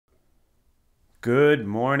Good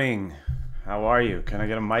morning. How are you? Can I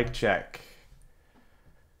get a mic check?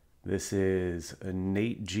 This is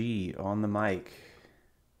Nate G on the mic.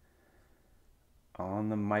 On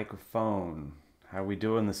the microphone. How we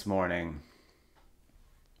doing this morning?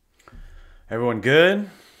 Everyone good?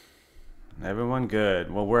 Everyone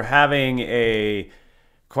good. Well, we're having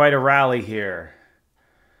quite a rally here.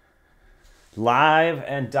 Live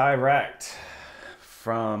and direct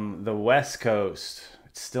from the West Coast.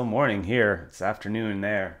 It's still morning here. It's afternoon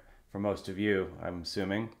there for most of you, I'm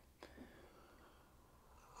assuming.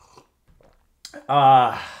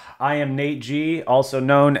 I am Nate G, also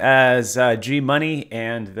known as G Money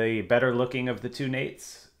and the better looking of the two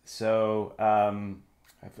Nates. So,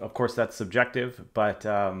 of course, that's subjective, but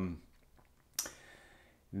I've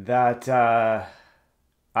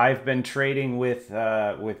been trading with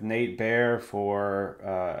Nate Bear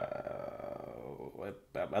for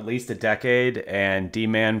at least a decade, and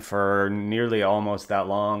D-Man for nearly almost that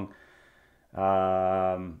long.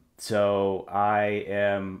 So I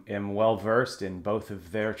am well versed in both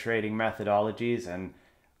of their trading methodologies, and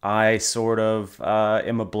I sort of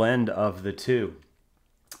am a blend of the two.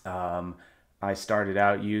 I started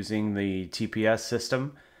out using the TPS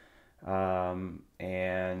system, and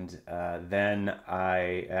then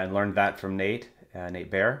I learned that from Nate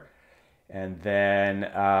Bear, and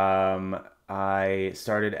then I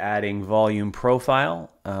started adding volume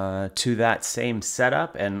profile to that same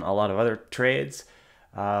setup and a lot of other trades,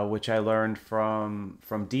 which I learned from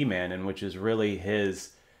D-Man, and which is really his,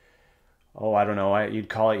 I don't know, you'd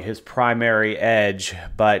call it his primary edge,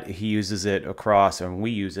 but he uses it across, and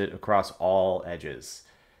we use it across all edges.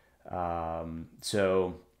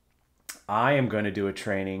 So I am going to do a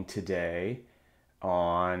training today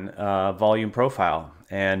on volume profile.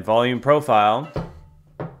 And volume profile,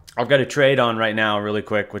 I've got a trade on right now really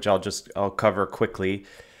quick, which I'll cover quickly.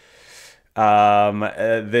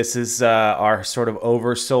 This is our sort of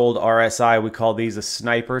oversold RSI. We call these a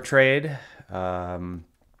sniper trade.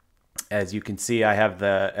 As you can see, I have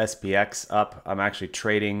the SPX up. I'm actually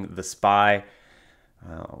trading the SPY.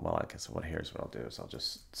 Well, I guess here's what I'll do is I'll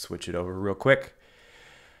just switch it over real quick.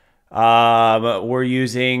 We're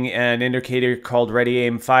using an indicator called Ready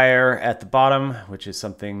Aim Fire at the bottom, which is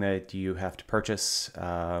something that you have to purchase.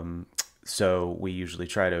 So we usually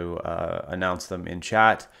try to announce them in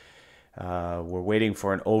chat. We're waiting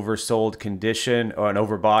for an oversold condition or an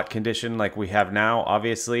overbought condition like we have now,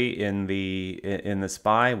 obviously, in the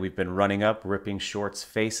SPY. We've been running up, ripping shorts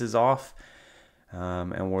faces off.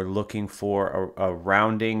 And we're looking for a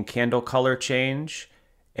rounding candle color change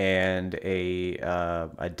and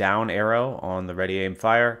a down arrow on the Ready Aim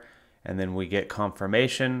Fire, and then we get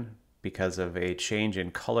confirmation because of a change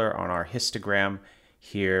in color on our histogram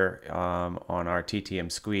here on our TTM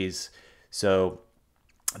squeeze. So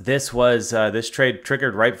this was this trade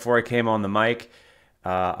triggered right before I came on the mic.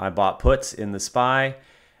 I bought puts in the SPY.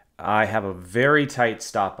 I have a very tight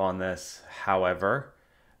stop on this, however,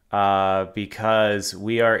 because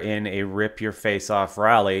we are in a rip your face off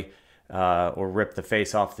rally. Or rip the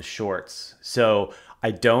face off the shorts. So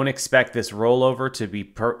I don't expect this rollover to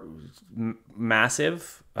be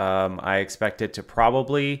massive. I expect it to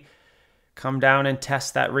probably come down and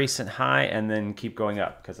test that recent high and then keep going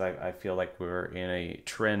up, because I feel like we're in a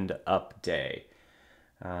trend up day,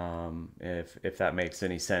 if that makes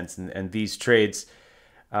any sense. And these trades,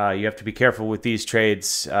 you have to be careful with these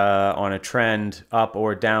trades on a trend up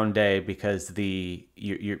or down day, because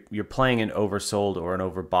you're playing an oversold or an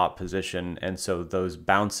overbought position, and so those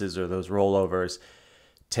bounces or those rollovers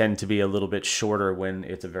tend to be a little bit shorter when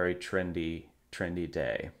it's a very trendy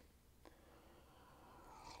day.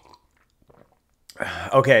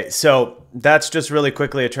 Okay, so that's just really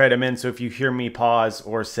quickly a trade I'm in. So if you hear me pause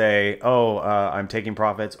or say, "Oh, I'm taking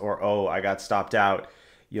profits," or "Oh, I got stopped out,"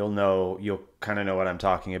 you'll kind of know what I'm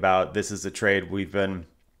talking about. This is a trade we've been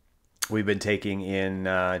taking in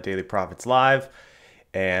Daily Profits Live,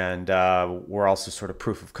 and we're also sort of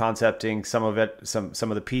proof of concepting some of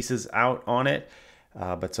the pieces out on it.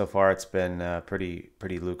 But so far it's been a pretty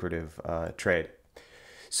lucrative trade.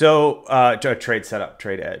 So trade setup,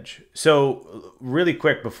 trade edge. So really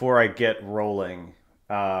quick before I get rolling,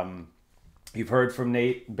 you've heard from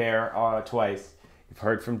Nate Bear twice. You've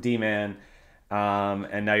heard from D-Man.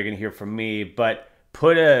 And now you're going to hear from me, but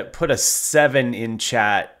put a 7 in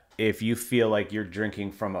chat if you feel like you're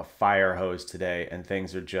drinking from a fire hose today and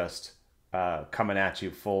things are just coming at you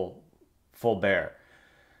full bear.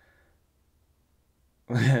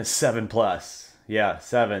 7 plus. Yeah,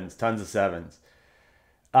 7s, tons of 7s.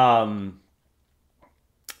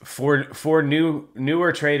 For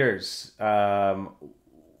newer traders,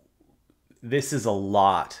 this is a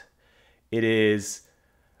lot. It is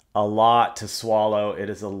a lot to swallow. It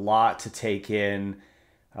is a lot to take in.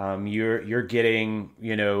 You're getting,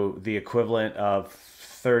 you know, the equivalent of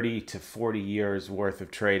 30 to 40 years worth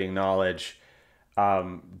of trading knowledge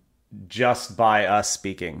just by us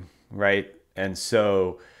speaking, right? And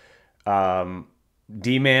so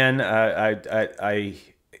D-Man,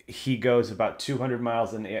 he goes about 200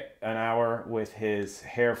 miles an hour with his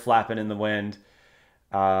hair flapping in the wind.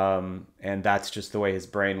 And that's just the way his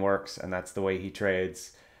brain works, and that's the way he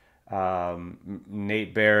trades.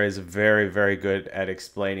 Nate Bear is very, very good at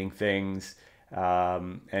explaining things.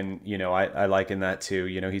 And, you know, I liken that to,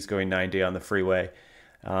 you know, he's going 90 on the freeway.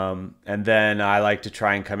 And then I like to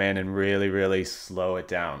try and come in and really, really slow it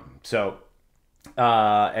down. So,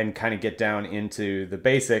 and kind of get down into the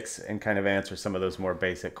basics and kind of answer some of those more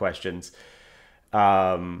basic questions.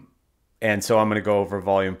 And so I'm going to go over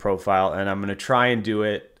volume profile, and I'm going to try and do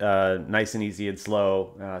it nice and easy and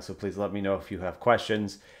slow. So please let me know if you have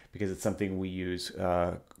questions, because it's something we use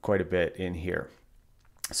quite a bit in here.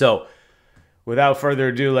 So without further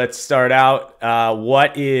ado, let's start out.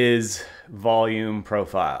 What is volume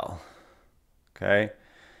profile? Okay.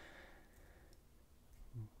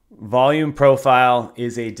 Volume profile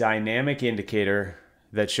is a dynamic indicator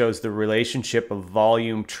that shows the relationship of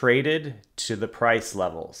volume traded to the price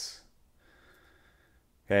levels.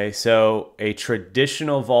 Okay, so a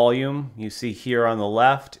traditional volume you see here on the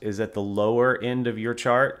left is at the lower end of your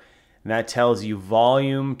chart, and that tells you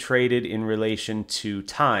volume traded in relation to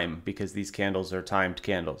time, because these candles are timed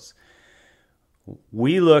candles.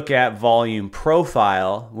 We look at volume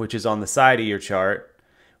profile, which is on the side of your chart,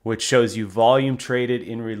 which shows you volume traded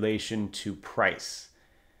in relation to price.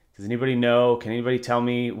 Does anybody know, can anybody tell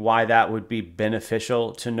me why that would be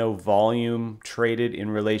beneficial to know volume traded in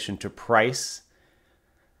relation to price?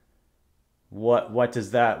 What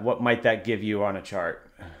might that give you on a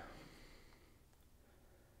chart?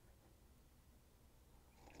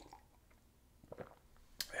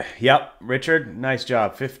 Yep, Richard, nice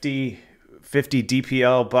job. 50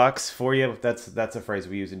 DPL bucks for you. That's a phrase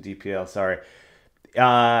we use in DPL, sorry.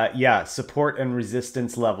 Yeah, support and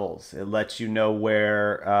resistance levels. It lets you know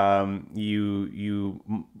where you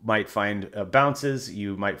might find bounces,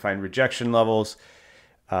 you might find rejection levels,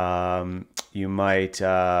 you might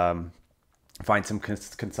find some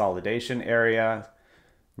consolidation area,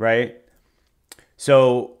 right?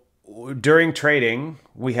 So during trading,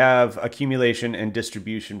 we have accumulation and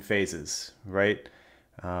distribution phases, right?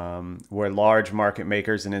 Where large market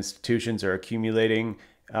makers and institutions are accumulating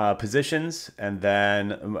positions and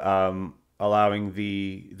then allowing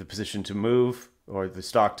the position to move, or the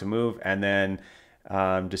stock to move, and then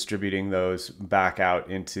distributing those back out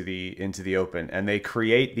into the open. And they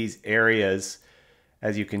create these areas,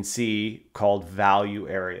 as you can see, called value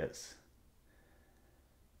areas.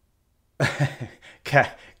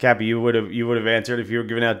 Cappy, you would have answered if you were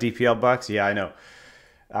giving out DPL bucks. Yeah, I know.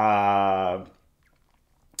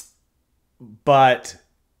 But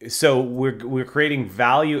so we're creating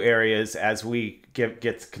value areas as we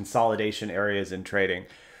get consolidation areas in trading,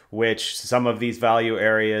 which some of these value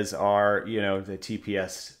areas are, you know, the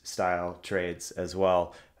TPS style trades as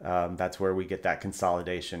well. That's where we get that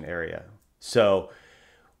consolidation area. So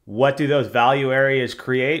what do those value areas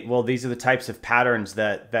create? Well, these are the types of patterns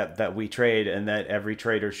that we trade, and that every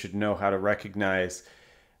trader should know how to recognize.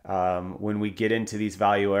 When we get into these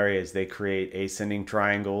value areas, they create ascending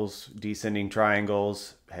triangles, descending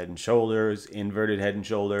triangles, head and shoulders, inverted head and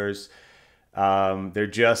shoulders. They're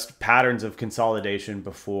just patterns of consolidation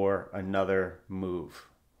before another move,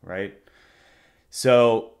 right?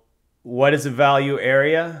 So what is a value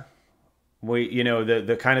area? You know,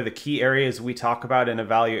 the kind of the key areas we talk about in a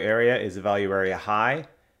value area is a value area high.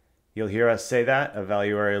 You'll hear us say that, a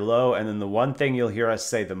value area low. And then the one thing you'll hear us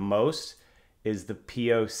say the most is the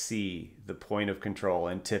POC, the point of control.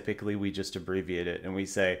 And typically we just abbreviate it and we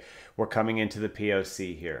say, we're coming into the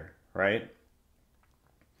POC here, right?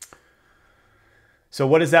 So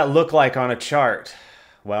what does that look like on a chart?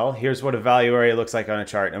 Well, here's what a value area looks like on a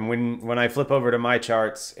chart. And when I flip over to my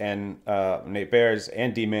charts and Nate Bear's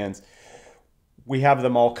and D-Man's, we have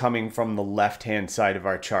them all coming from the left-hand side of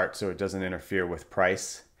our chart, so it doesn't interfere with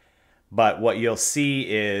price. But what you'll see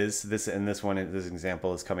is this, and this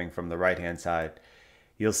example is coming from the right-hand side.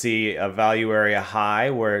 You'll see a value area high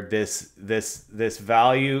where this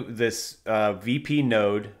VP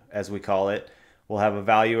node, as we call it, will have a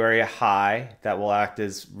value area high that will act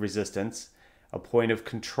as resistance, a point of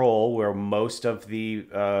control where most of the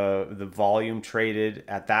volume traded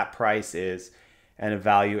at that price is, and a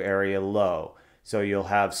value area low. So you'll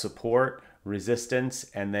have support, resistance,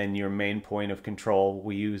 and then your main point of control.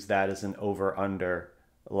 We use that as an over-under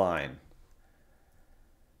line,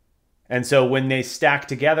 And so when they stack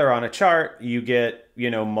together on a chart, you get,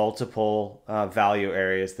 multiple value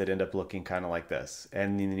areas that end up looking kind of like this.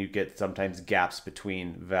 And then you get sometimes gaps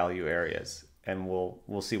between value areas. And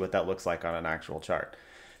we'll see what that looks like on an actual chart.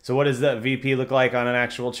 So what does that VP look like on an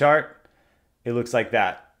actual chart? It looks like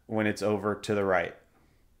that when it's over to the right.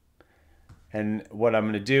 And what I'm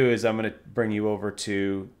going to do is I'm going to bring you over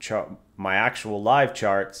to my actual live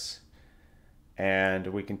charts, and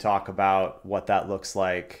we can talk about what that looks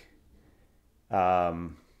like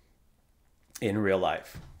in real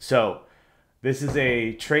life. So this is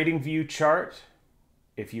a TradingView chart.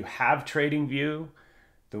 If you have TradingView,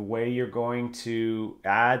 the way you're going to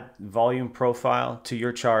add volume profile to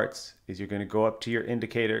your charts is you're going to go up to your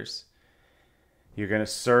indicators. You're going to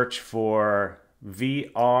search for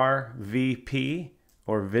VRVP,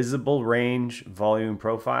 or visible range volume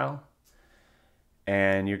profile,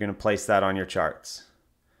 and you're going to place that on your charts.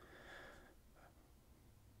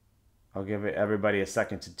 I'll give everybody a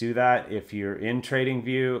second to do that. If you're in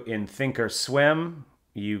TradingView, in Thinkorswim,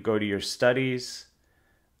 you go to your studies,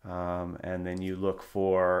 and then you look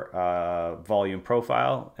for volume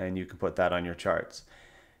profile, and you can put that on your charts.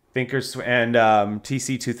 Thinkorswim and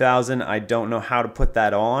TC2000, I don't know how to put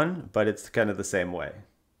that on, but it's kind of the same way.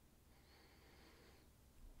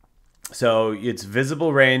 So it's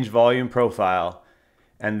visible range volume profile,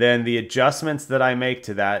 and then the adjustments that I make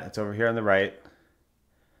to that, it's over here on the right.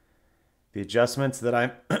 The adjustments that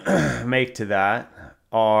I make to that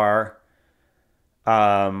are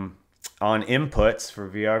on inputs for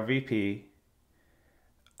VRVP.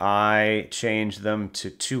 I change them to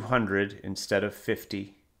 200 instead of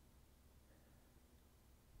 50.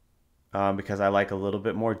 Because I like a little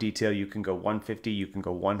bit more detail. You can go 150, you can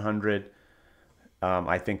go 100.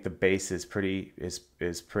 I think the base is pretty, it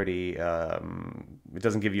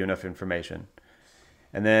doesn't give you enough information.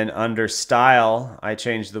 And then under style, I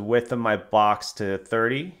change the width of my box to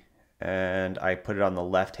 30, and I put it on the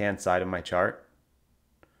left-hand side of my chart.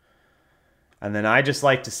 And then I just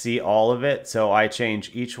like to see all of it, so I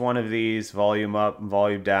change each one of these volume up and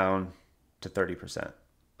volume down to 30%.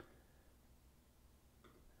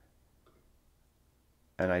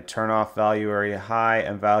 And I turn off value area high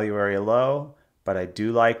and value area low, but I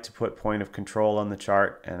do like to put point of control on the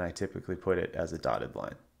chart, and I typically put it as a dotted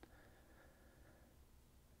line.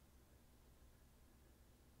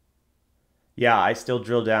 Yeah, I still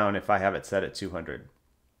drill down if I have it set at 200.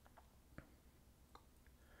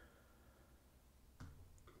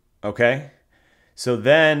 Okay, so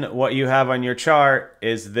then what you have on your chart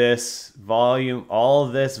is this volume, all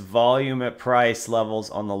of this volume at price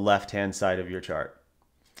levels on the left-hand side of your chart.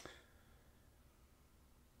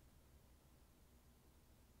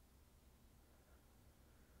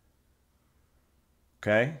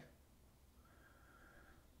 Okay.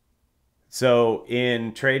 So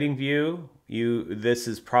in TradingView, this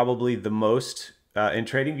is probably the most, in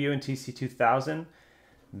TradingView and TC2000,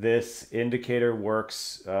 this indicator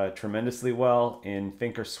works tremendously well. In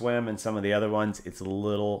Thinkorswim and some of the other ones, it's a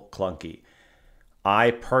little clunky.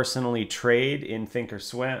 I personally trade in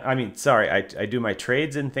Thinkorswim. I do my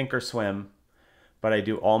trades in Thinkorswim, but I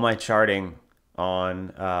do all my charting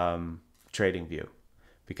on TradingView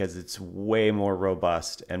because it's way more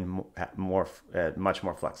robust and much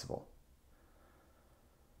more flexible.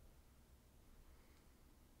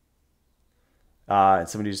 And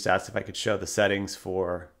somebody just asked if I could show the settings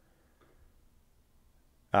for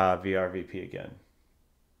VRVP again.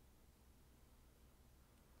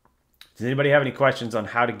 Does anybody have any questions on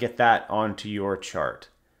how to get that onto your chart?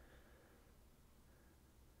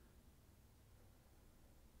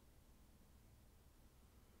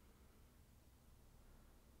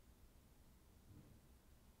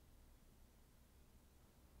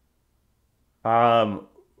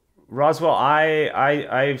 Roswell,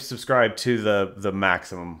 I've subscribed to the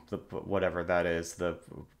maximum, whatever that is, the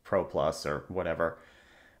Pro Plus or whatever.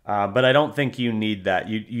 But I don't think you need that.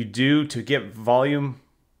 You do, to get volume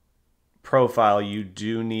profile, you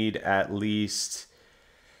do need at least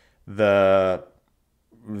the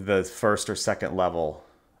first or second level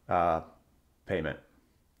payment.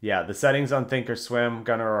 Yeah, the settings on Thinkorswim,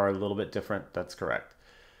 Gunnar, are a little bit different. That's correct.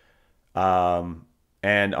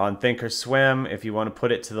 And on Thinkorswim, if you want to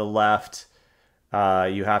put it to the left,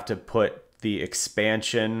 you have to put the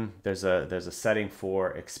expansion. There's a setting for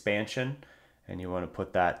expansion, and you want to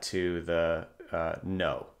put that to the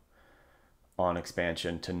no, on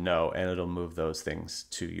expansion to no, and it'll move those things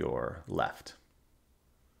to your left.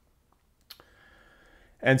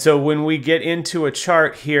 And so when we get into a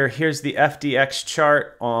chart here, here's the FDX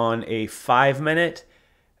chart on a 5-minute.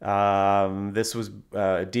 This was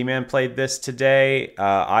D-Man played this today.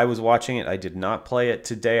 I was watching it. I did not play it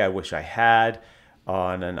today. I wish I had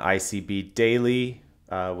on an ICB daily,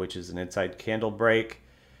 which is an inside candle break.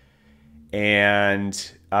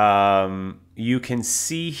 And you can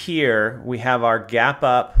see here we have our gap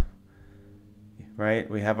up, right?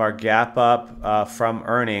 We have our gap up from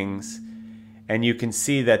earnings, and you can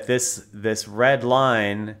see that this red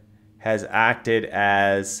line has acted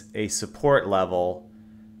as a support level,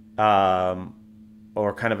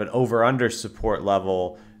 or kind of an over-under support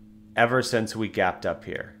level ever since we gapped up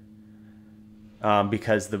here.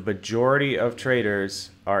 Because the majority of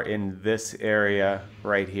traders are in this area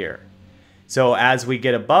right here. So as we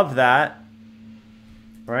get above that,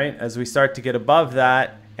 right, as we start to get above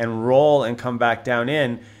that and roll and come back down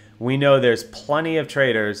in, we know there's plenty of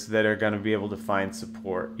traders that are going to be able to find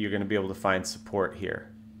support. You're going to be able to find support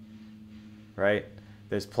here, right?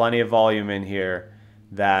 There's plenty of volume in here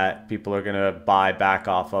that people are going to buy back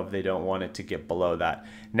off of. They don't want it to get below that.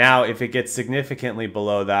 Now, if it gets significantly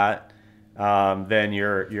below that, then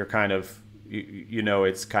you're kind of, you know,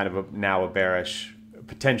 it's kind of now a bearish,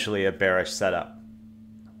 potentially a bearish setup.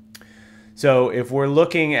 So if we're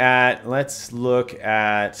looking at, let's look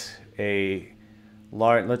at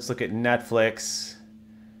Netflix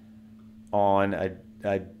on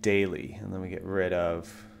a daily, and then we get rid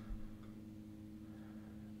of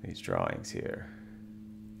these drawings here.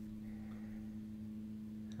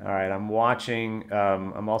 All right, I'm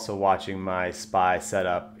also watching my SPY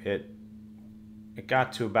setup. It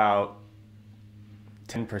got to about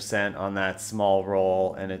 10% on that small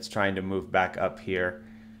roll, and it's trying to move back up here.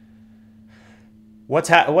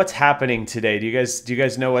 What's happening today? Do you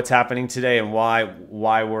guys know what's happening today and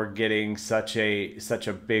why we're getting such a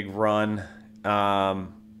big run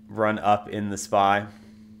up in the SPY?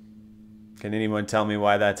 Can anyone tell me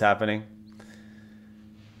why that's happening?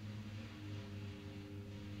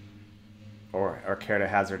 Or care to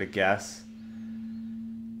hazard a guess?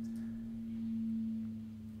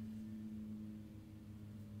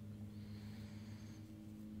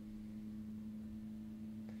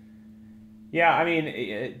 Yeah, I mean,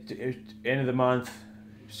 end of the month,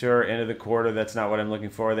 sure, end of the quarter, that's not what I'm looking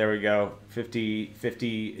for. There we go. 50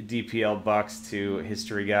 DPL bucks to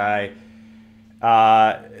History Guy.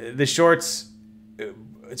 The shorts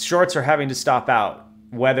are having to stop out,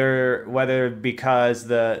 whether because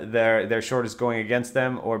their short is going against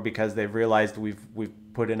them or because they've realized we've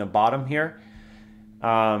put in a bottom here.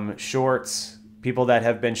 Shorts, people that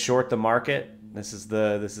have been short the market. This is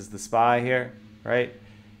the SPY here, right?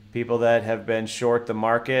 People that have been short the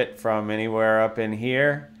market from anywhere up in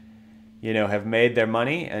here, you know, have made their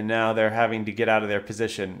money, and now they're having to get out of their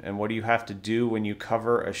position. And what do you have to do when you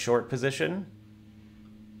cover a short position?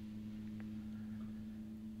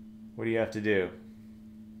 What do you have to do?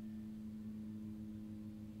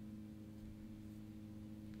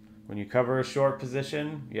 When you cover a short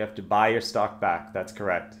position, you have to buy your stock back. That's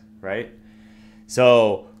correct, right?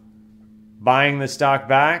 So buying the stock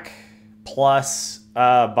back plus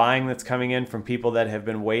buying that's coming in from people that have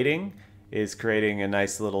been waiting is creating a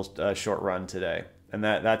nice little short run today. And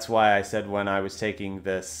that's why I said when I was taking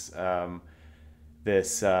this SPY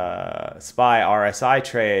RSI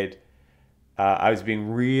trade, I was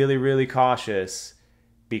being really, really cautious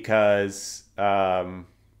because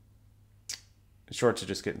shorts are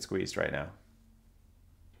just getting squeezed right now.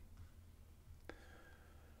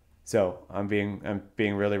 So I'm being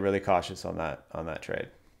really, really cautious on that trade.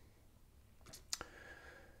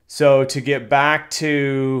 So to get back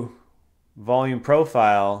to volume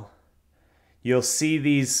profile, you'll see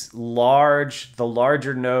the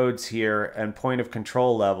larger nodes here and point of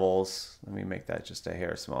control levels. Let me make that just a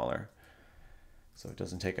hair smaller so it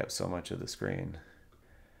doesn't take up so much of the screen.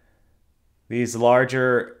 These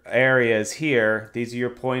larger areas here, these are your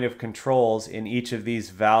point of controls in each of these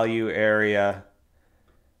value area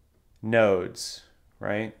nodes,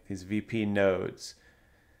 right? These VP nodes.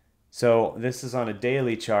 So this is on a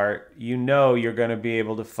daily chart. You know you're going to be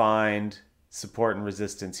able to find support and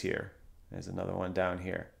resistance here. There's another one down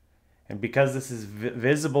here. And because this is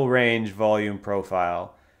visible range volume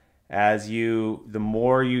profile, the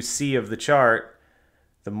more you see of the chart,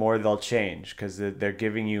 the more they'll change, because they're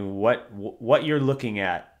giving you what you're looking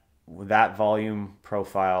at, that volume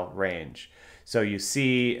profile range. So you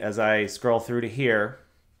see, as I scroll through to here,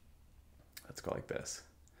 let's go like this.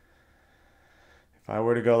 If I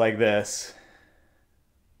were to go like this,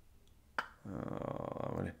 I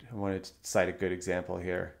want to cite a good example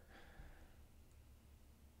here.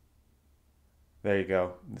 There you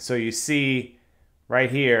go. So you see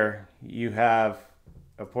right here, you have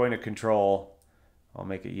a point of control. I'll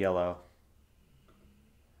make it yellow.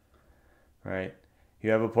 right? You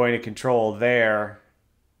have a point of control there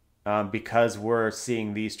because we're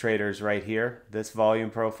seeing these traders right here, this volume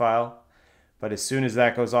profile. But as soon as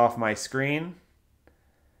that goes off my screen,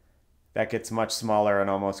 that gets much smaller and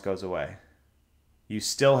almost goes away. You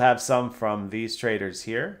still have some from these traders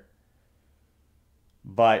here,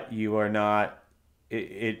 but you are not,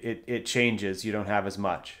 it changes. You don't have as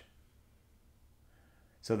much.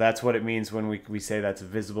 So that's what it means when we say that's a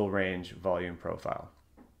visible range volume profile.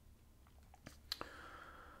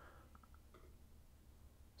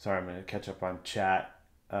 Sorry, I'm going to catch up on chat.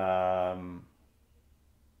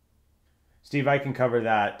 Steve, I can cover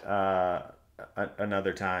that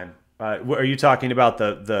another time. Are you talking about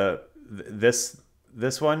this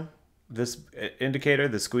one, this indicator,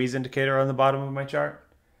 the squeeze indicator on the bottom of my chart?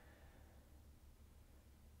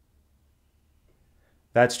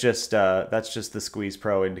 That's just the Squeeze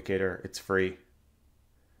Pro indicator. It's free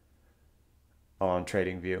on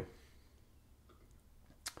TradingView.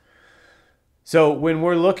 So when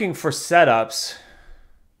we're looking for setups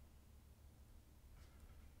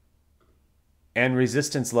and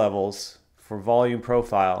resistance levels for volume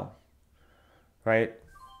profile, right?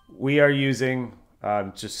 We are using,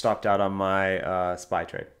 just stopped out on my SPY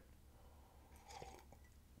trade.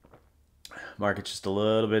 Market's just a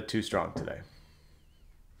little bit too strong today.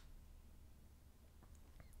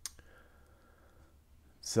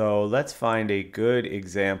 So let's find a good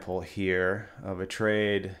example here of a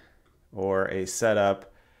trade or a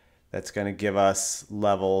setup that's going to give us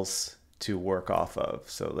levels to work off of.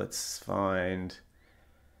 So let's find,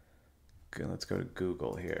 let's go to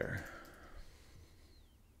Google here.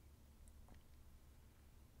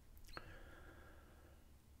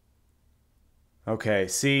 Okay,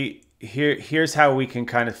 see, here's how we can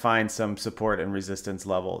kind of find some support and resistance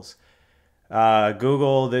levels.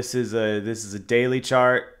 Google, this is a daily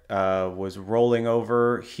chart, was rolling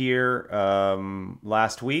over here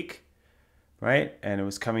last week, right? And it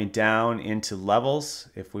was coming down into levels.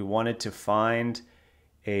 If we wanted to find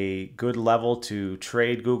a good level to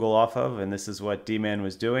trade Google off of, and this is what D-Man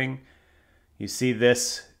was doing, you see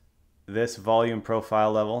this volume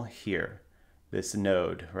profile level here, this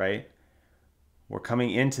node, right? We're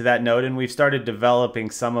coming into that node and we've started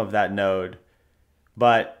developing some of that node.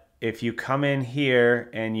 But if you come in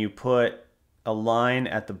here and you put a line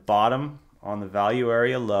at the bottom on the value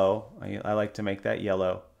area low, I like to make that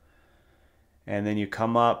yellow, and then you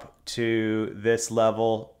come up to this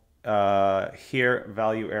level here,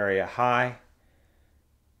 value area high,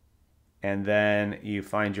 and then you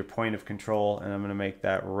find your point of control, and I'm going to make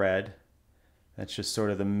that red. That's just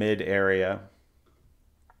sort of the mid area.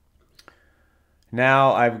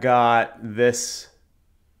 Now I've got this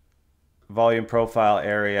volume profile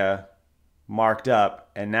area marked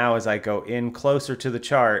up, and now as I go in closer to the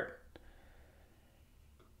chart,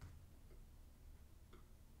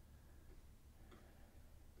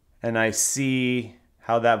 and I see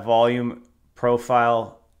how that volume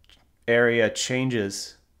profile area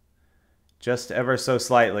changes just ever so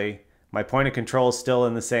slightly. My point of control is still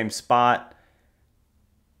in the same spot.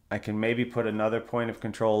 I can maybe put another point of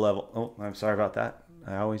control level. Oh, I'm sorry about that.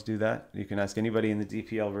 I always do that. You can ask anybody in the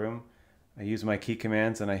DPL room. I use my key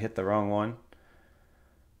commands and I hit the wrong one.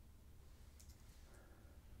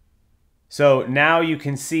 So now you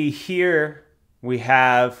can see here we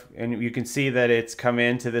have, and you can see that it's come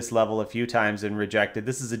into this level a few times and rejected.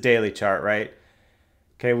 This is a daily chart, right?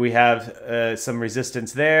 Okay, we have some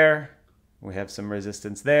resistance there. We have some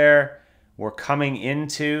resistance there. We're coming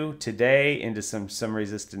into today into some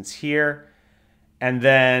resistance here. And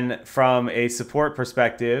then from a support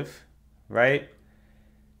perspective, right?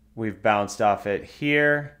 We've bounced off it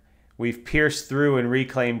here. We've pierced through and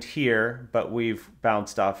reclaimed here, but we've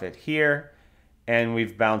bounced off it here. And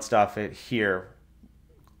we've bounced off it here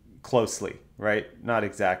closely, right? Not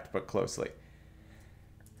exact, but closely.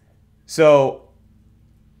 So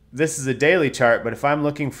this is a daily chart, but if I'm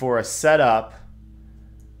looking for a setup,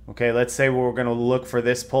 okay, let's say we're going to look for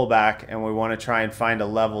this pullback and we want to try and find a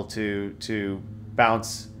level to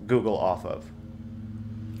bounce Google off of.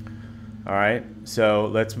 All right, so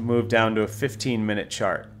let's move down to a 15-minute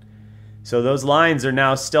chart. So those lines are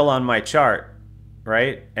now still on my chart,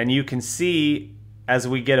 right? And you can see as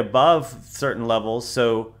we get above certain levels,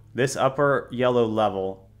 so this upper yellow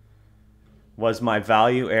level was my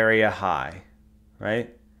value area high,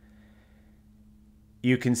 right?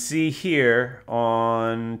 You can see here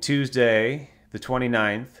on Tuesday, the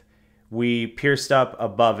 29th, we pierced up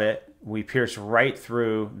above it. We pierced right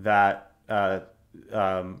through that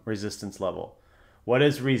resistance level. What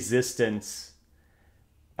is resistance?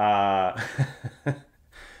 Thanks,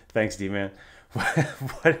 D-Man.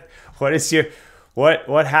 What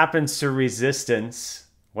What happens to resistance?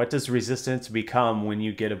 What does resistance become when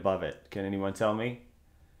you get above it? Can anyone tell me?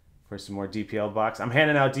 For some more DPL bucks. I'm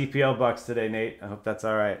handing out DPL bucks today, Nate. I hope that's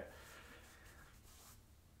all right.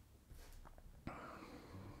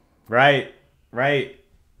 Right, right.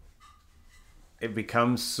 It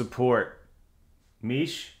becomes support.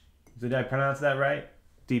 Mish? Did I pronounce that right?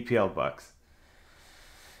 DPL bucks.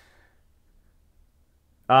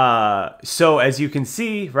 So as you can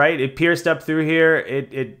see, right, it pierced up through here.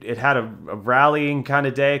 It had a rallying kind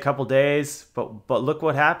of day, a couple days, but look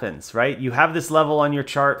what happens, right? You have this level on your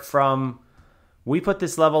chart from, we put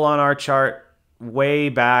this level on our chart way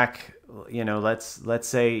back, you know, let's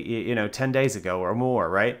say, you know, 10 days ago or more,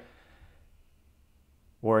 right?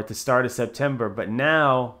 Or at the start of September. But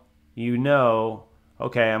now you know,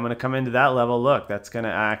 okay, I'm going to come into that level. Look, that's going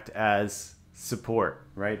to act as support,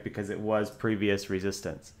 right? Because it was previous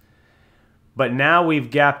resistance. But now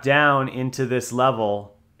we've gapped down into this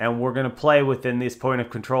level and we're going to play within these point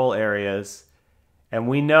of control areas. And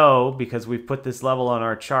we know, because we've put this level on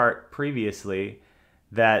our chart previously,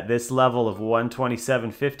 that this level of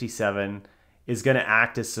 127.57 is going to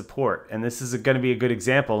act as support. And this is going to be a good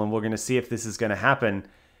example, and we're going to see if this is going to happen.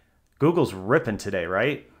 Google's ripping today,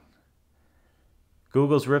 right?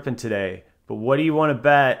 Google's ripping today. But what do you want to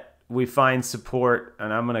bet we find support?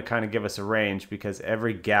 And I'm going to kind of give us a range because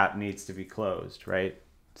every gap needs to be closed, right?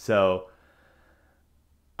 So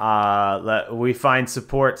we find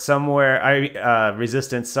support somewhere,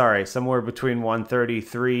 resistance, sorry, somewhere between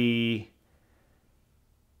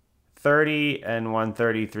 133.30 and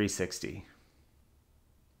 133.60.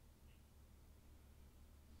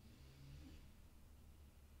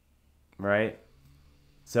 Right?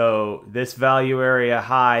 So this value area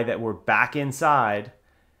high that we're back inside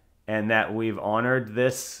and that we've honored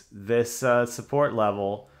this support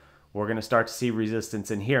level, we're going to start to see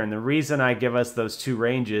resistance in here. And the reason I give us those two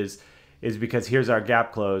ranges is because here's our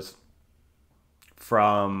gap close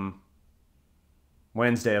from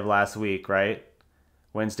Wednesday of last week, right?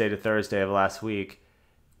 Wednesday to Thursday of last week.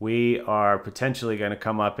 We are potentially going to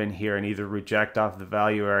come up in here and either reject off the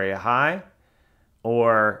value area high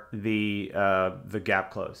or the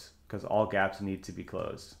gap close, because all gaps need to be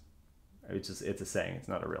closed. It's a saying. It's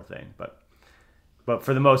not a real thing, but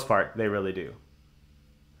for the most part, they really do.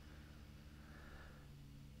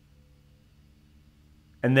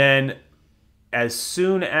 And then as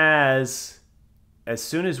soon as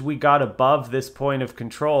we got above this point of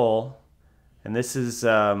control, and this is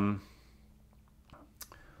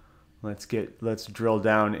let's drill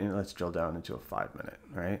down into a 5 minute,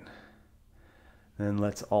 right? And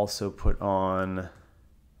let's also put on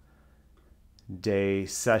day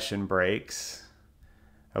session breaks.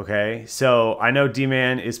 Okay, so I know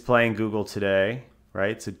D-Man is playing Google today,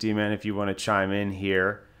 right? So D-Man, if you want to chime in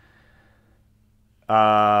here.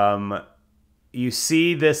 You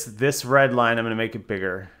see this red line, I'm going to make it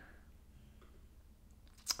bigger.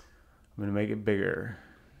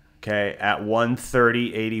 Okay, at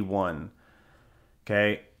 130.81.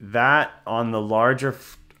 Okay, that on the larger,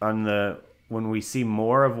 when we see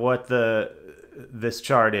more of what this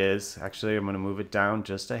chart is, actually I'm going to move it down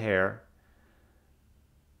just a hair.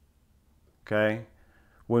 Okay,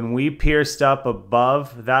 when we pierced up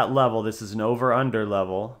above that level, this is an over-under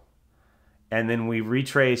level, and then we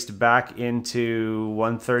retraced back into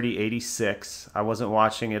 130.86. I wasn't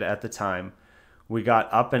watching it at the time. We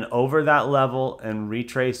got up and over that level and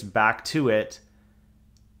retraced back to it.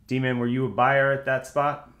 D-Man, were you a buyer at that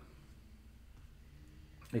spot?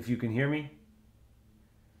 If you can hear me?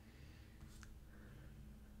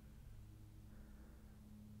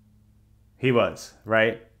 He was,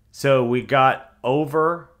 right? So we got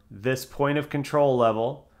over this point of control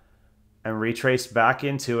level and retraced back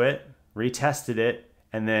into it, retested it,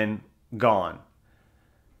 and then gone.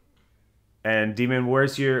 And D-Man,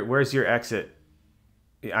 where's your exit?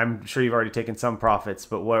 I'm sure you've already taken some profits,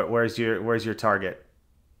 but where's your target?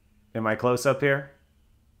 Am I close up here?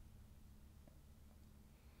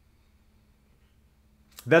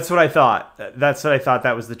 That's what I thought.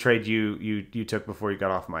 That was the trade you took before you got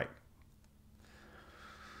off mic.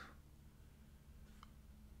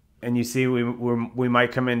 And you see, we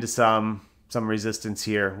might come into some resistance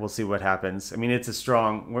here. We'll see what happens. I mean, it's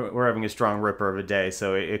we're having a strong ripper of a day,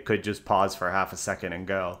 so it could just pause for half a second and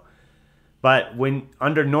go. But when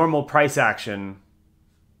under normal price action,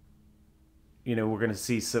 you know, we're gonna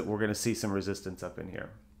see some resistance up in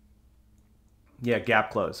here. Yeah,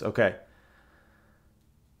 gap close. Okay.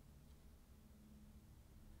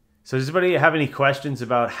 So does anybody have any questions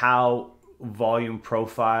about how volume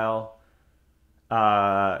profile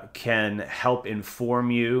can help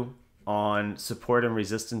inform you on support and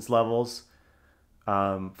resistance levels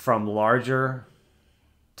from larger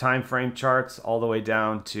time frame charts all the way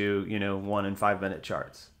down to 1 and 5 minute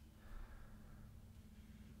charts.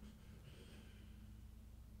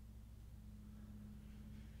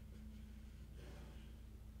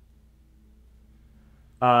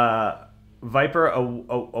 Viper,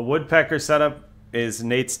 a woodpecker setup is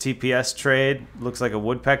Nate's TPS trade. Looks like a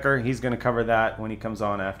woodpecker. He's going to cover that when he comes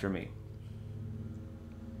on after me.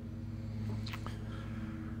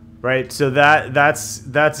 Right, so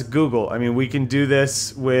that's Google. I mean, we can do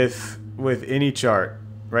this with any chart,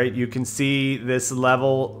 right? You can see this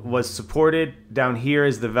level was supported. Down here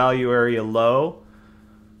is the value area low.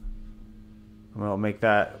 We'll make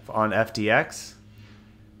that on FTX.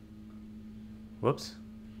 Whoops.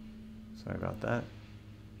 Sorry about that.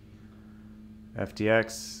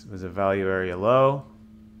 FTX was a value area low.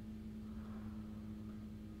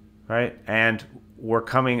 Right? And we're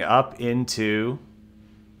coming up into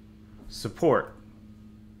support.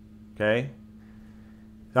 Okay?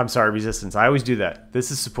 I'm sorry, resistance. I always do that.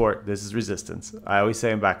 This is support. This is resistance. I always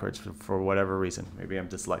say them backwards for whatever reason. Maybe I'm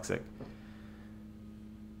dyslexic.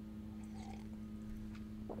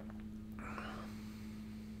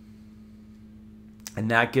 And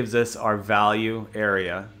that gives us our value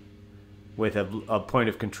area with a point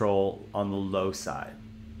of control on the low side.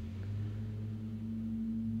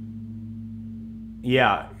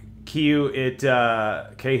 Yeah, Kehu,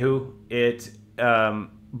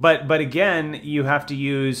 but again, you have to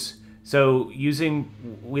use,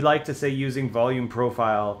 we like to say using volume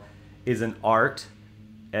profile is an art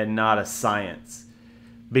and not a science,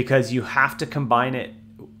 because you have to combine it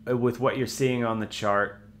with what you're seeing on the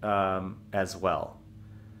chart as well.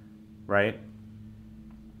 Right?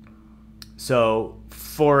 So,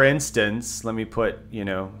 for instance, let me put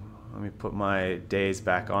my days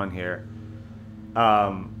back on here.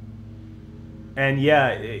 And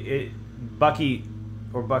yeah, Buckeye,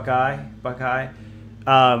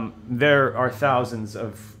 there are thousands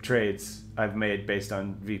of trades I've made based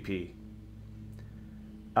on VP.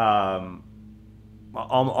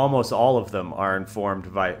 Almost all of them are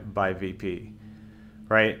informed by VP,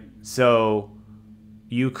 right? So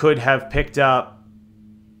you could have picked up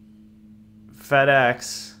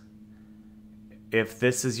FedEx if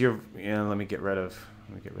this is your, let me get rid of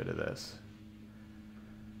this.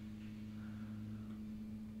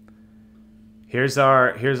 Here's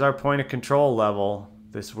our point of control level.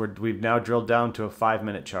 We've now drilled down to a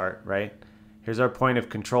 5-minute chart, right? Here's our point of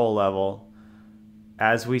control level.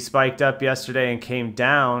 As we spiked up yesterday and came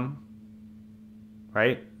down,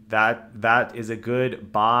 right? That is a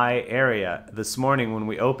good buy area. This morning when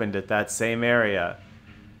we opened at that same area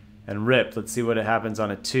and ripped, let's see what happens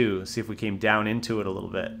on a 2. See if we came down into it a little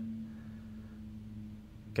bit.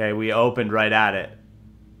 Okay, we opened right at it.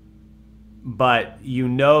 But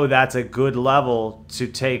that's a good level to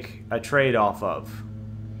take a trade off of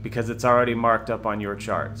because it's already marked up on your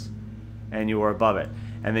charts and you were above it.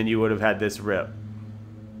 And then you would have had this rip.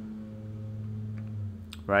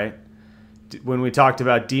 Right? When we talked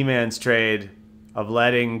about D-Man's trade of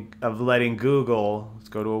letting Google, let's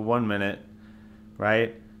go to a 1 minute,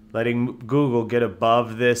 right? Letting Google get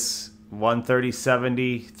above this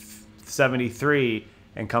 130.73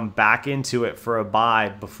 and come back into it for a buy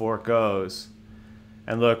before it goes.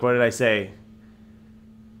 And look, what did I say?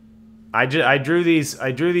 I drew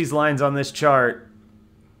these lines on this chart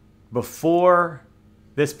before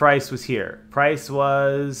this price was here. Price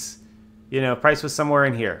was somewhere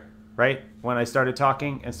in here, right? When I started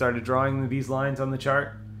talking and started drawing these lines on the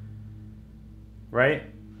chart, right?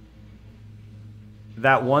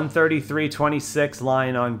 That 133.26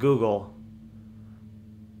 line on Google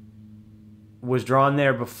was drawn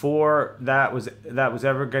there before that was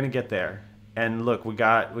ever going to get there. And look, we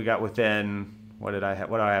got within, what do I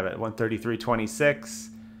have it? 133.26.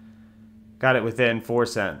 Got it within 4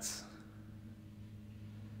 cents.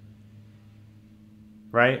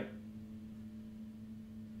 Right?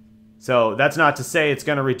 So that's not to say it's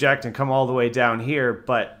going to reject and come all the way down here,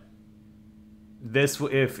 but this,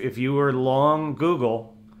 if you were long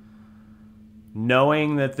Google,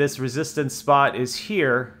 knowing that this resistance spot is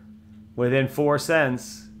here within 4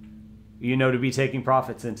 cents, to be taking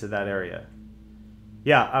profits into that area.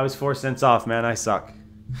 Yeah, I was 4 cents off, man. I suck.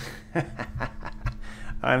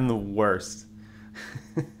 I'm the worst.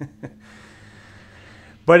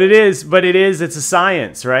 But it's a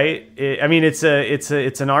science, right?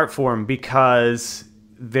 It's an art form because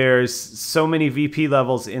there's so many VP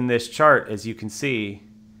levels in this chart, as you can see.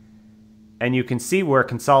 And you can see where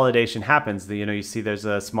consolidation happens. You see there's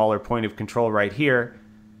a smaller point of control right here,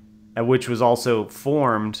 which was also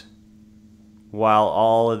formed while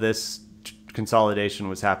all of this consolidation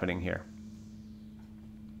was happening here.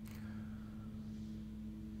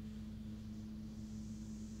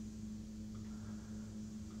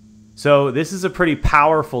 So this is a pretty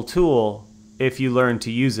powerful tool if you learn to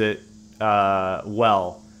use it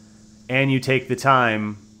well, and you take the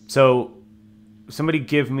time. So somebody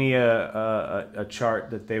give me a chart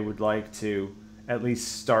that they would like to at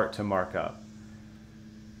least start to mark up.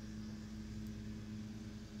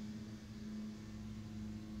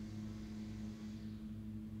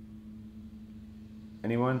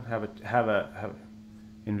 Anyone have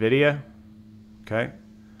NVIDIA? Okay.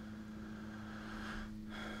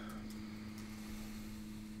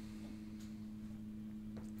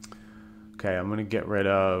 Okay, I'm going to get rid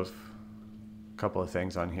of a couple of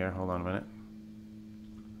things on here. Hold on a minute.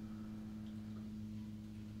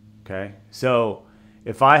 Okay, so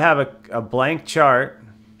if I have a blank chart,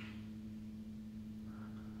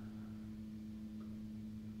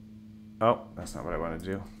 oh, that's not what I want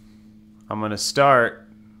to do. I'm going to start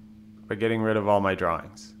by getting rid of all my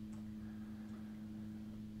drawings.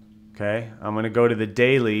 Okay, I'm going to go to the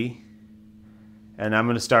daily, and I'm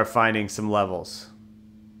going to start finding some levels.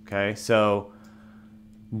 Okay, so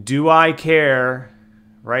do I care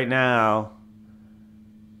right now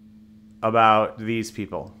about these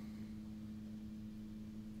people?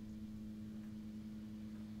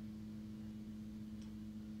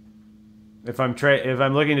 If I'm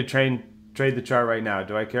looking to trade the chart right now,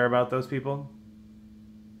 do I care about those people?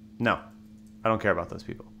 No, I don't care about those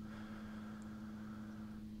people.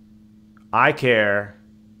 I care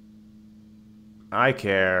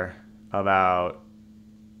about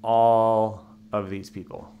all of these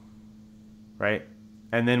people, right?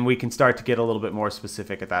 And then we can start to get a little bit more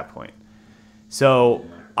specific at that point. So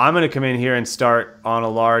I'm going to come in here and start on a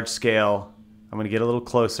large scale. I'm going to get a little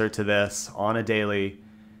closer to this on a daily,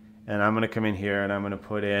 and I'm going to come in here and I'm going to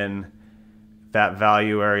put in that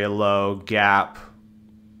value area low, gap,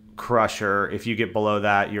 crusher. If you get below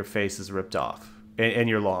that, your face is ripped off and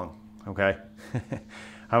you're long, okay? I'm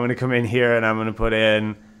going to come in here and I'm going to put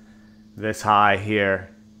in this high here.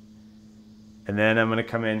 And then I'm going to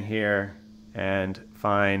come in here and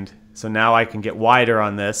find, so now I can get wider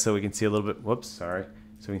on this so we can see a little bit, whoops, sorry.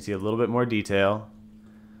 So we can see a little bit more detail,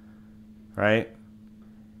 right?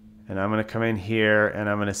 And I'm going to come in here and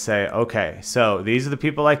I'm going to say, okay, so these are the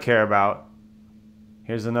people I care about.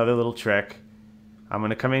 Here's another little trick. I'm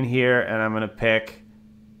going to come in here and I'm going to pick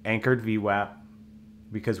anchored VWAP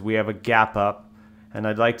because we have a gap up, and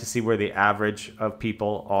I'd like to see where the average of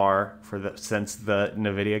people are since the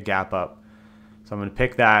NVIDIA gap up. So I'm going to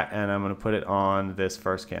pick that and I'm going to put it on this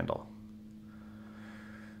first candle.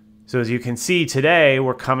 So as you can see today,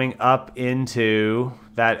 we're coming up into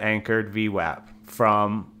that anchored VWAP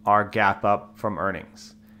from our gap up from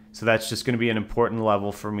earnings. So that's just going to be an important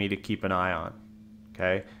level for me to keep an eye on.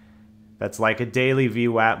 Okay, that's like a daily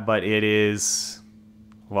VWAP, but it is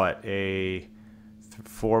what, a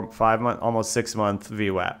 4, 5 month, almost 6 month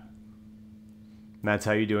VWAP. And that's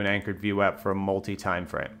how you do an anchored VWAP for a multi-time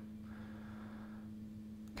frame.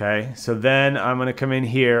 Okay, so then I'm going to come in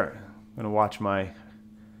here. I'm going to watch my,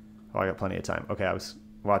 oh, I got plenty of time. Okay, I was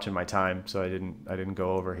watching my time, so I didn't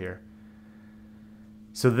go over here.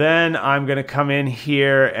 So then I'm going to come in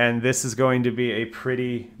here, and this is going to be a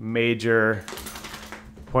pretty major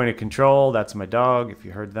point of control. That's my dog, if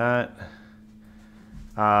you heard that.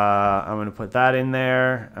 I'm going to put that in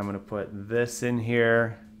there. I'm going to put this in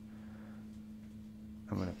here.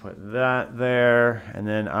 I'm going to put that there. And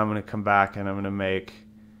then I'm going to come back and I'm going to make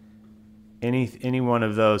any one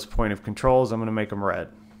of those point of controls, I'm going to make them red.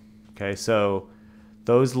 Okay, so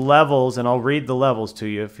those levels, and I'll read the levels to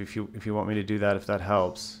you if you want me to do that, if that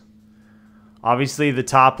helps. Obviously, the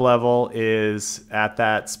top level is at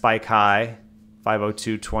that spike high,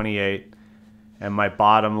 502.28, and my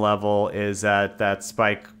bottom level is at that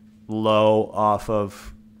spike low off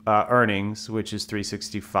of earnings, which is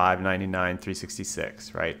 365.99,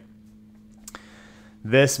 366, right?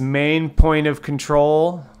 This main point of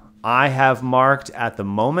control I have marked at the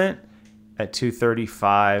moment at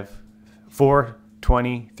 235,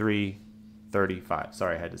 423.35.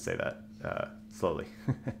 Sorry, I had to say that slowly.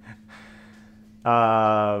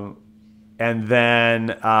 And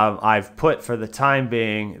then I've put, for the time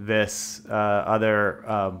being, this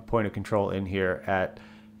other point of control in here at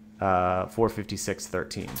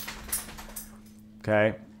 456.13.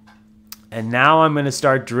 Okay. And now I'm going to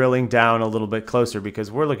start drilling down a little bit closer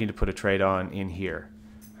because we're looking to put a trade on in here.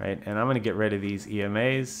 Right? And I'm going to get rid of these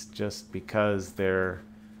EMAs just because they're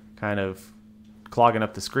kind of clogging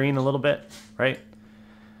up the screen a little bit, right?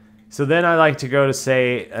 So then I like to go to,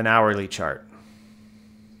 say, an hourly chart.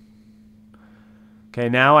 Okay,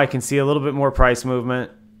 now I can see a little bit more price movement.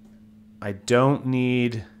 I don't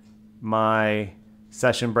need my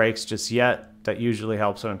session breaks just yet. That usually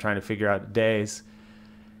helps when I'm trying to figure out days.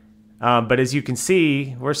 But as you can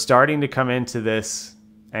see, we're starting to come into this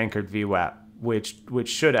anchored VWAP, which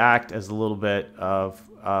should act as a little bit of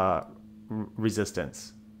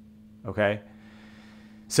resistance. Okay.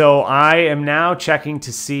 So I am now checking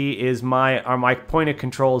to see are my point of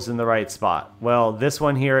controls in the right spot. Well, this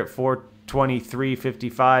one here at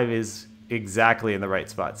 423.55 is exactly in the right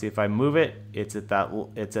spot. See, if I move it, it's at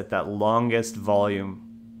that longest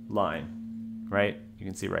volume line, right? You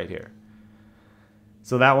can see right here.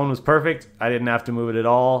 So that one was perfect. I didn't have to move it at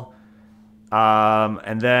all.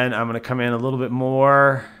 And then I'm going to come in a little bit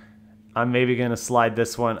more. I'm maybe going to slide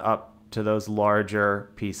this one up to those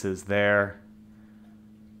larger pieces there.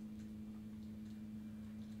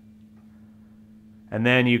 And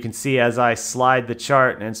then you can see as I slide the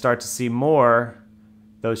chart and start to see more,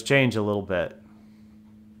 those change a little bit.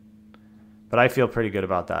 But I feel pretty good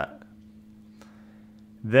about that.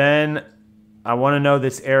 Then I want to know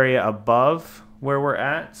this area above where we're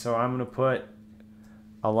at. So I'm going to put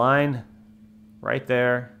a line right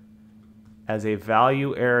there as a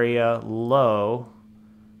value area low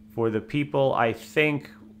for the people I think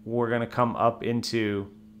we're going to come up into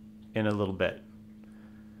in a little bit.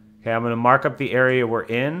 Okay, I'm going to mark up the area we're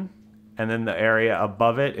in and then the area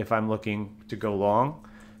above it if I'm looking to go long.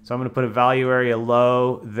 So I'm going to put a value area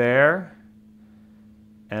low there,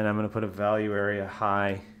 and I'm going to put a value area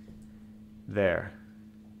high there.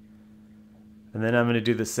 And then I'm going to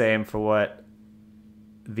do the same for what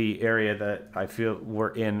the area that I feel we're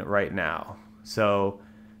in right now. So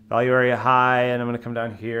value area high, and I'm going to come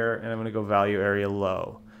down here, and I'm going to go value area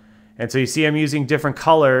low. And so you see I'm using different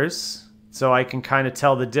colors, so I can kind of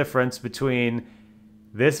tell the difference between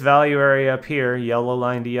this value area up here, yellow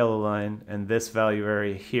line to yellow line, and this value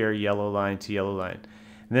area here, yellow line to yellow line.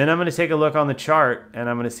 And then I'm going to take a look on the chart, and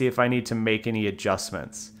I'm going to see if I need to make any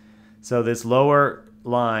adjustments. So this lower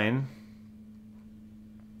line,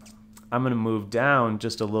 I'm going to move down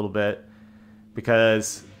just a little bit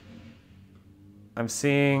because I'm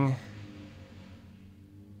seeing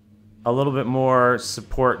a little bit more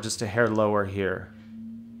support just a hair lower here.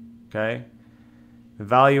 Okay, the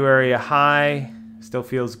value area high still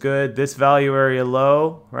feels good. This value area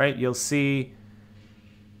low, right? You'll see,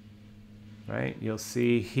 right? You'll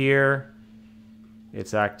see here,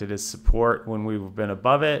 it's acted as support when we've been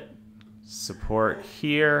above it. Support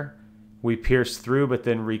here, we pierced through, but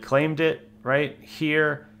then reclaimed it right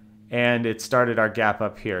here, and it started our gap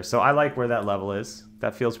up here. So I like where that level is.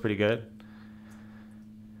 That feels pretty good.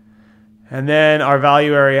 And then our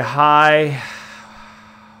value area high,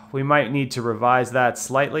 we might need to revise that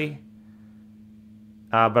slightly,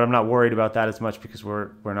 but I'm not worried about that as much because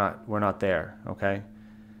we're not there. Okay.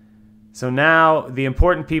 So now the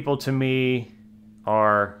important people to me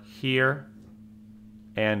are here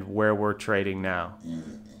and where we're trading now.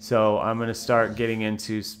 So I'm going to start getting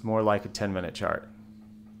into more like a 10-minute chart.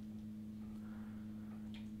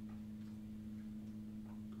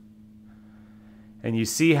 And you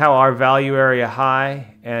see how our value area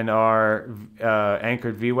high and our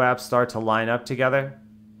anchored VWAP start to line up together.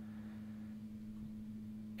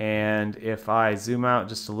 And if I zoom out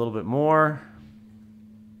just a little bit more,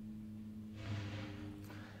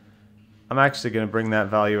 I'm actually going to bring that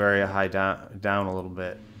value area high down a little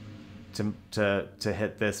bit to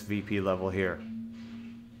hit this VP level here.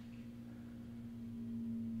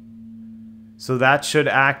 So that should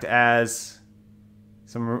act as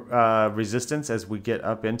some resistance as we get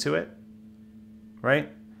up into it,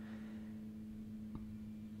 right?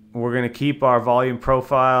 We're going to keep our volume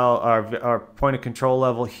profile, our point of control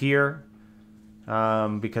level here,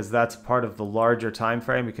 because that's part of the larger time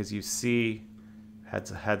frame, because you see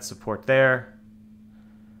had support there.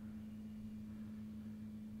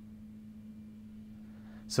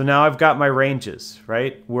 So now I've got my ranges,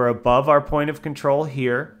 right? We're above our point of control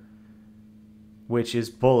here, which is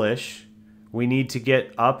bullish. We need to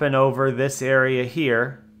get up and over this area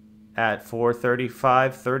here at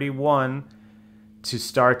 435.31 to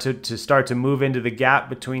start to move into the gap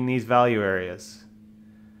between these value areas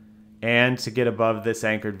and to get above this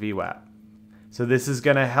anchored VWAP. So this is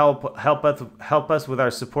going to help us with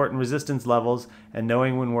our support and resistance levels, and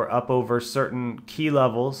knowing when we're up over certain key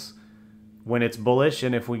levels when it's bullish,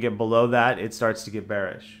 and if we get below that, it starts to get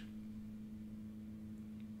bearish.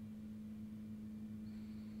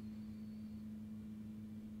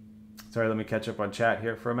 Sorry, let me catch up on chat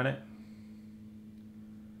here for a minute.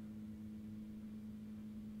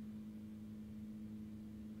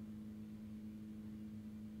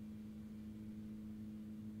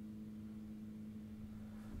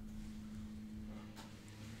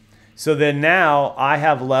 So then now I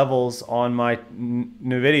have levels on my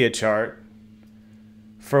NVIDIA chart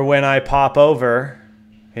for when I pop over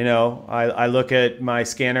You know, I look at my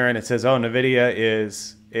scanner and it says, oh, NVIDIA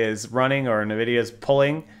is running, or NVIDIA is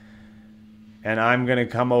pulling. And I'm going to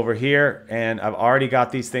come over here, and I've already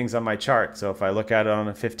got these things on my chart. So if I look at it on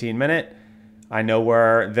a 15-minute, I know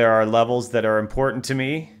where there are levels that are important to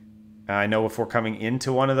me. I know if we're coming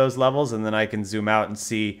into one of those levels, and then I can zoom out and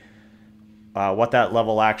see what that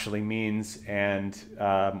level actually means, and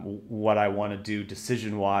what I want to do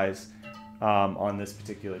decision-wise on this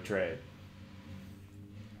particular trade.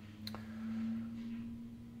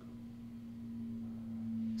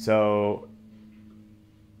 So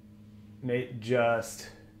Nate just,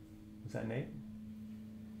 was that Nate?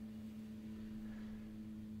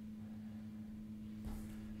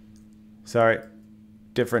 Sorry,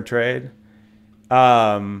 different trade.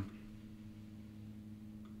 So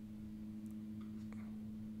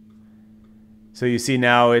you see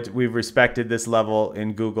now we've respected this level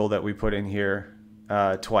in Google that we put in here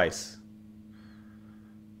twice.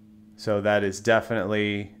 So that is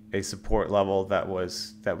definitely a support level that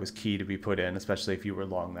was key to be put in, especially if you were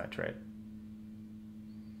long that trade.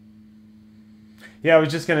 Yeah, I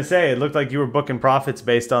was just gonna say, it looked like you were booking profits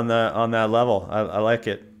based on that level. I like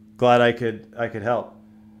it. Glad I could help.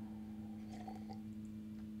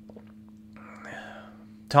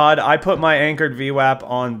 Todd, I put my anchored VWAP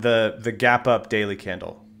on the gap up daily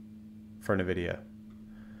candle for NVIDIA.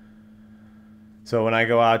 So when I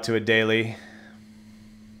go out to a daily,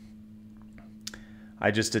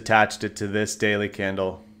 I just attached it to this daily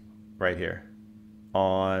candle right here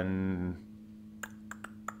on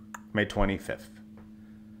May 25th.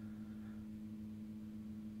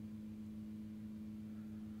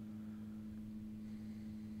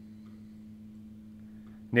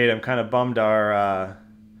 Nate, I'm kind of bummed our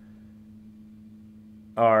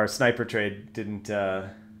sniper trade didn't. I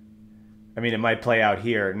mean, it might play out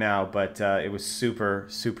here now, but it was super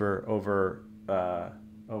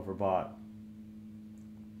overbought.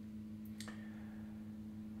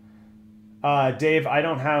 Dave, I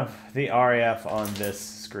don't have the RAF on this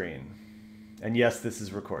screen. And yes, this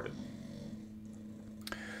is recorded.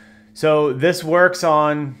 So this works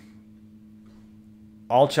on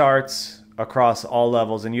all charts across all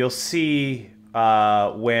levels. And you'll see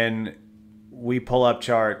when we pull up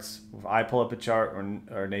charts, if I pull up a chart,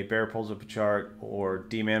 or Nate Bear pulls up a chart, or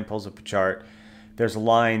D-Man pulls up a chart, there's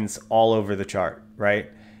lines all over the chart, right?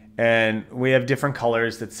 And we have different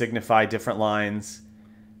colors that signify different lines.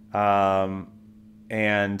 And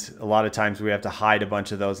a lot of times we have to hide a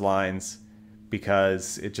bunch of those lines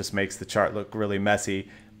because it just makes the chart look really messy.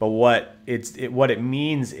 But what it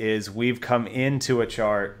means is we've come into a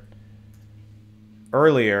chart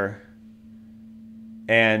earlier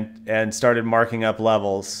and started marking up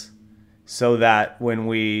levels so that when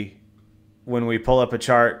we pull up a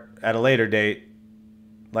chart at a later date,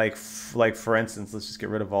 like for instance, let's just get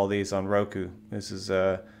rid of all these on Roku. This is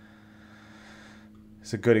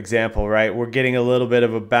it's a good example, right? We're getting a little bit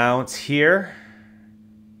of a bounce here,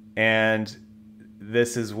 and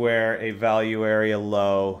this is where a value area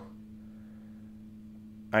low,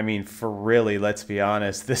 I mean, for really, let's be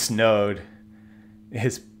honest, this node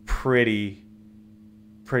is pretty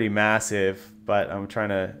massive, but I'm trying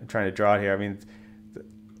to draw it here. I mean,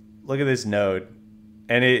 look at this node,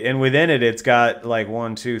 and within it, it's got like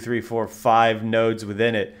 1, 2, 3, 4, 5 nodes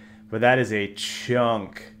within it, but that is a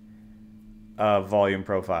chunk of volume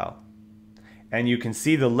profile. And you can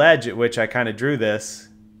see the ledge at which I kind of drew this.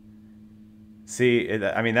 See,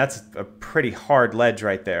 I mean, that's a pretty hard ledge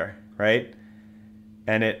right there, right?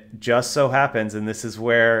 And it just so happens, and this is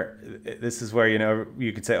where you know,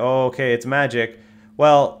 you could say, oh, okay, it's magic.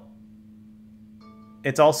 Well,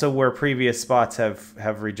 it's also where previous spots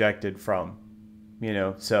have rejected from, you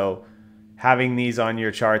know. So having these on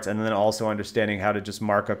your charts, and then also understanding how to just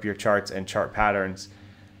mark up your charts and chart patterns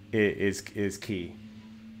is key.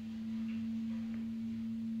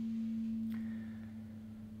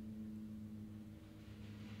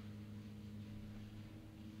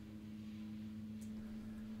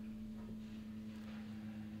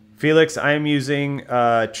 Felix, I am using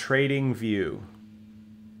TradingView.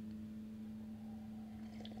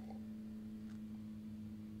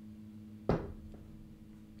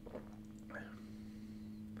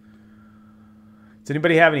 Does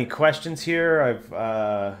anybody have any questions here?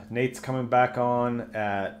 Nate's coming back on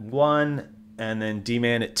at 1, and then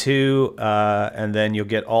D-Man at 2, and then you'll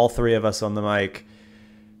get all three of us on the mic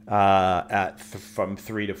from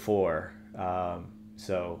 3 to 4.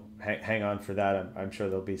 So hang on for that. I'm sure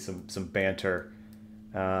there'll be some banter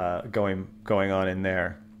going on in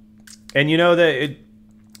there. And you know, the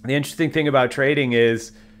interesting thing about trading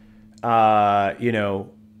is, you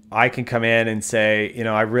know, I can come in and say,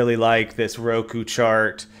 I really like this Roku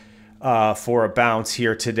chart for a bounce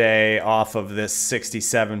here today off of this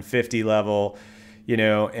 67.50 level,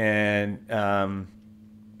 and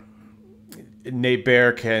Nate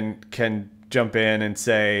Bear can jump in and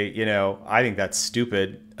say, I think that's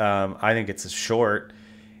stupid. I think it's a short,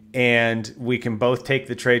 and we can both take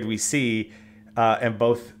the trade we see and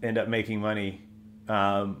both end up making money,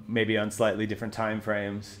 maybe on slightly different time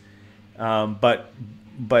frames.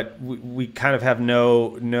 But we kind of have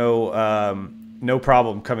no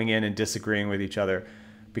problem coming in and disagreeing with each other,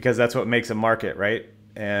 because that's what makes a market, right?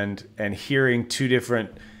 And hearing two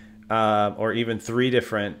different or even three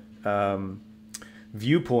different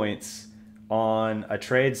viewpoints on a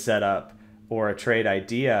trade setup or a trade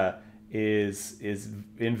idea is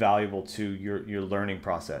invaluable to your learning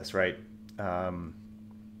process, right?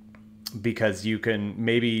 Because you can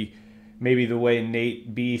maybe the way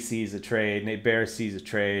Nate Bear sees a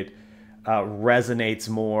trade resonates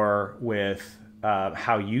more with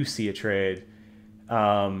how you see a trade,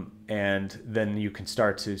 and then you can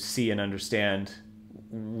start to see and understand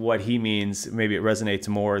what he means. Maybe it resonates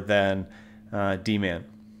more than D-Man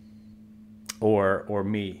or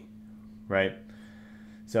me, right?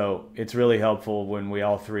 So it's really helpful when we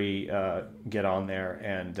all three get on there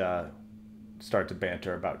and start to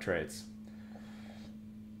banter about trades.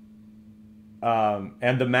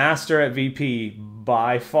 And the master at VP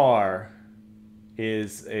by far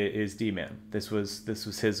is D-Man. This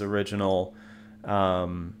was his original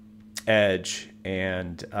edge,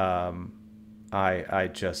 and I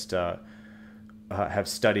just have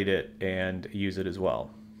studied it and use it as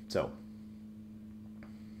well. So.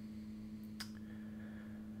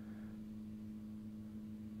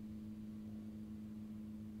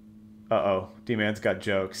 Uh-oh, D-Man's got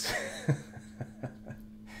jokes.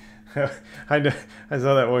 I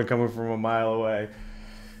saw that one coming from a mile away.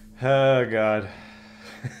 Oh, God.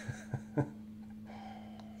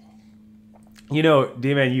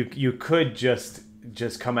 D-Man, you could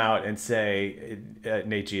just come out and say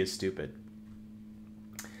Nate G is stupid.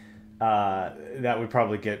 That would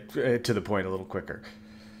probably get to the point a little quicker.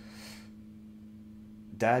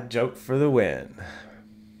 Dad joke for the win.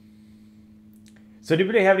 So, do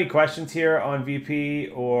anybody have any questions here on VP,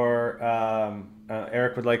 or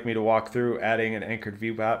Eric would like me to walk through adding an anchored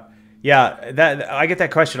VWAP? Yeah, that I get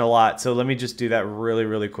that question a lot. So let me just do that really,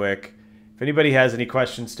 really quick. If anybody has any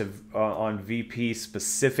questions on VP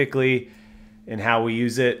specifically and how we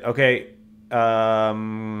use it, okay.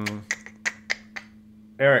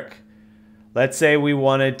 Eric, let's say we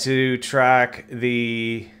wanted to track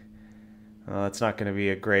the. It's not going to be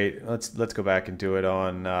a great. Let's go back and do it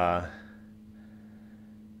on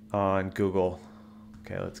Google.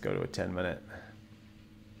 Okay, let's go to a 10-minute.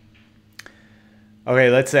 Okay,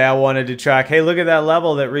 let's say I wanted to track, hey, look at that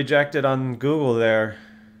level that rejected on Google there.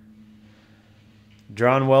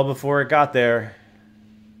 Drawn well before it got there.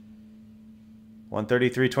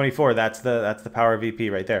 133.24, that's the power of VP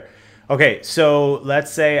right there. Okay, so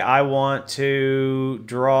let's say I want to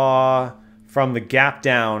draw from the gap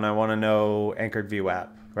down, I want to know anchored VWAP,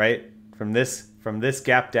 right? From this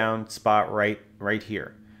gap down spot right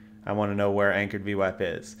here. I want to know where anchored VWAP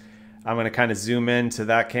is. I'm going to kind of zoom into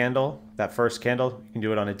that candle, that first candle. You can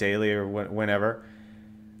do it on a daily or whenever.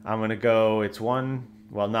 I'm going to go, it's one,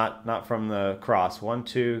 well, not from the cross. 1,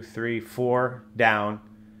 2, 3, 4, down.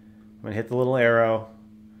 I'm going to hit the little arrow.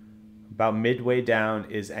 About midway down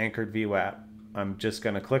is anchored VWAP. I'm just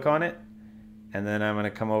going to click on it, and then I'm going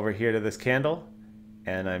to come over here to this candle,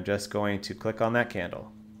 and I'm just going to click on that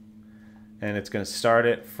candle. And it's going to start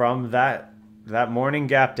it from that morning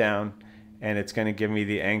gap down, and it's going to give me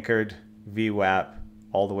the anchored VWAP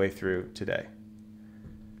all the way through today.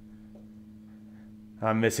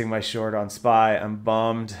 I'm missing my short on SPY. I'm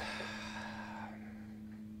bummed.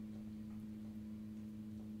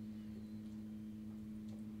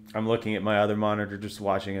 I'm looking at my other monitor, just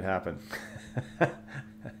watching it happen.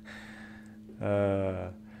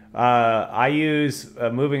 I use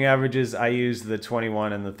moving averages. I use the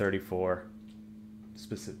 21 and the 34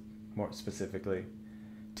 more specifically.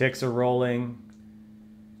 Ticks are rolling.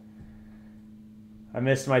 I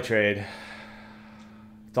missed my trade.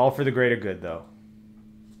 It's all for the greater good, though.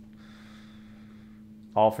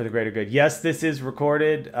 All for the greater good. Yes, this is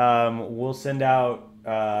recorded. We'll send out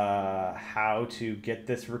how to get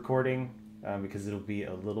this recording because it'll be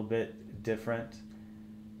a little bit different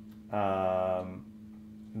than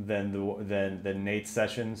Nate's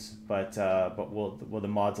sessions, but the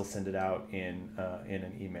mods will send it out in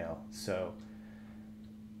an email. So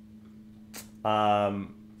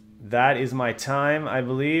that is my time, I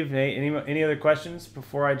believe. Nate, any other questions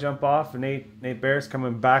before I jump off? Nate Bear's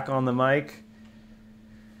coming back on the mic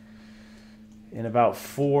in about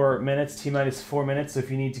 4 minutes, T-minus 4 minutes. So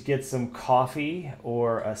if you need to get some coffee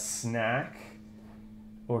or a snack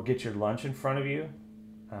or get your lunch in front of you,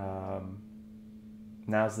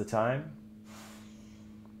 now's the time.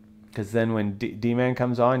 Because then when D-Man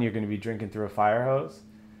comes on, you're going to be drinking through a fire hose.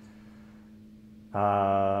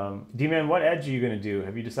 D-Man, what edge are you going to do?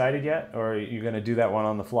 Have you decided yet? Or are you going to do that one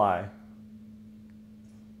on the fly?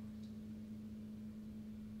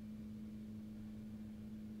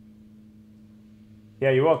 Yeah,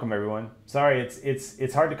 you're welcome, everyone. Sorry,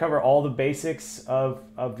 it's hard to cover all the basics of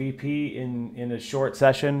VP in a short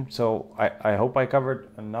session, so I hope I covered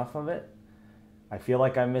enough of it. I feel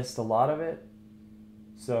like I missed a lot of it.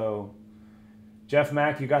 So, Jeff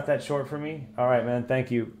Mack, you got that short for me? All right, man,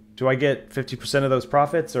 thank you. Do I get 50% of those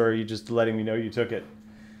profits, or are you just letting me know you took it?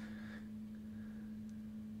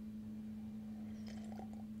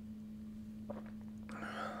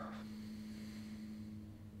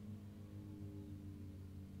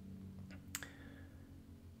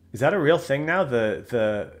 Is that a real thing now?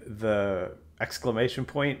 The exclamation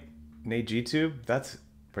point Nate G-Tube? That's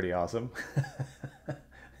pretty awesome.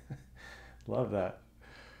 Love that.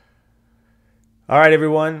 All right,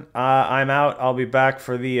 everyone. I'm out. I'll be back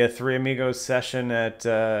for the Three Amigos session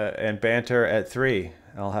and banter at 3.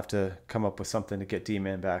 I'll have to come up with something to get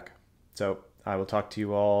D-Man back. So I will talk to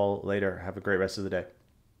you all later. Have a great rest of the day.